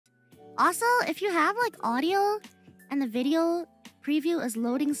Also, if you have like audio and the video preview is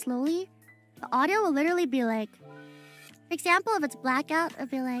loading slowly, the audio will literally be like, for example, if it's blackout, it'll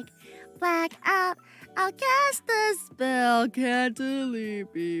be like, blackout, I'll cast the spell, can't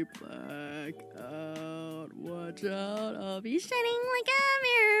delete me, blackout, watch out, I'll be shining like a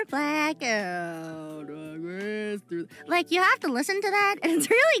mirror, blackout, like, you have to listen to that, and it's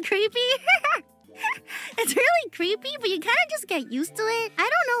really creepy. It's really creepy, but you kind of just get used to it. I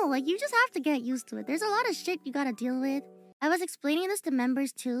don't know, like, you just have to get used to it. There's a lot of shit you gotta deal with. I was explaining this to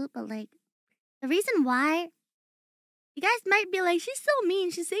members too, but like, the reason why, you guys might be like, she's so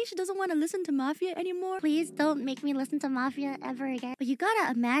mean. She's saying she doesn't want to listen to Mafia anymore. Please don't make me listen to Mafia ever again. But you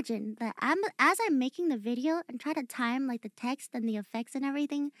gotta imagine that as I'm making the video and try to time like the text and the effects and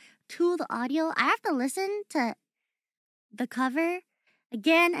everything to the audio, I have to listen to the cover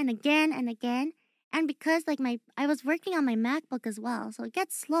again and again and again. And because like I was working on my MacBook as well, so it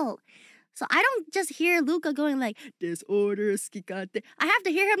gets slow. So I don't just hear Luca going like, disorder, skikate. I have to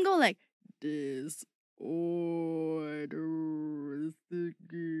hear him go like, disorder,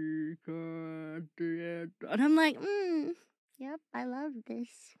 skikate. And I'm like, yep, I love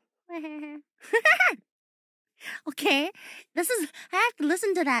this. Okay, I have to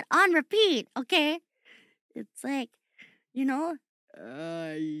listen to that on repeat, okay? It's like, you know,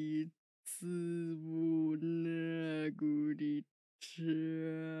 I'm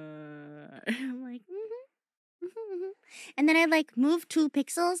like, and then I like move 2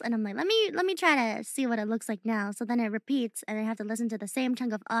 pixels and I'm like, let me try to see what it looks like now. So then it repeats and I have to listen to the same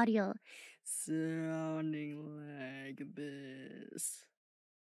chunk of audio sounding like this.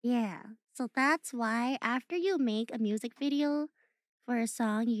 Yeah, so that's why after you make a music video for a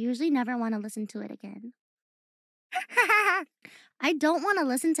song, you usually never want to listen to it again. I don't want to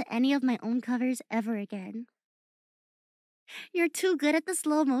listen to any of my own covers ever again. You're too good at the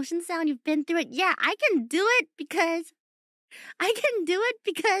slow motion sound. You've been through it. Yeah, I can do it because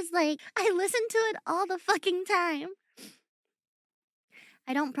like I listen to it all the fucking time.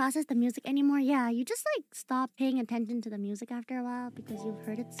 I don't process the music anymore. Yeah, you just like stop paying attention to the music after a while because you've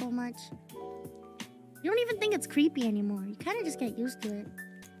heard it so much. You don't even think it's creepy anymore. You kind of just get used to it.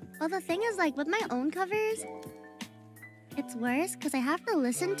 Well, the thing is like with my own covers, it's worse because I have to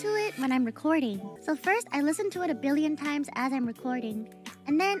listen to it when I'm recording. So first, I listen to it a billion times as I'm recording.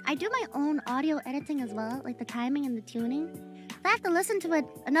 And then I do my own audio editing as well, like the timing and the tuning. So I have to listen to it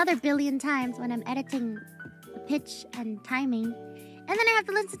another billion times when I'm editing the pitch and timing. And then I have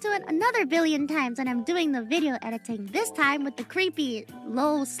to listen to it another billion times when I'm doing the video editing. This time with the creepy,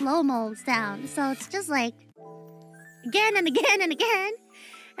 low, slow-mo sound. So it's just like, again and again and again.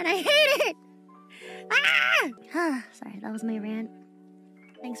 And I hate it! Ah! Sorry, that was my rant.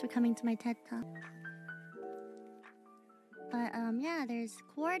 Thanks for coming to my TED Talk. But yeah, there's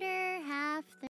quarter, half,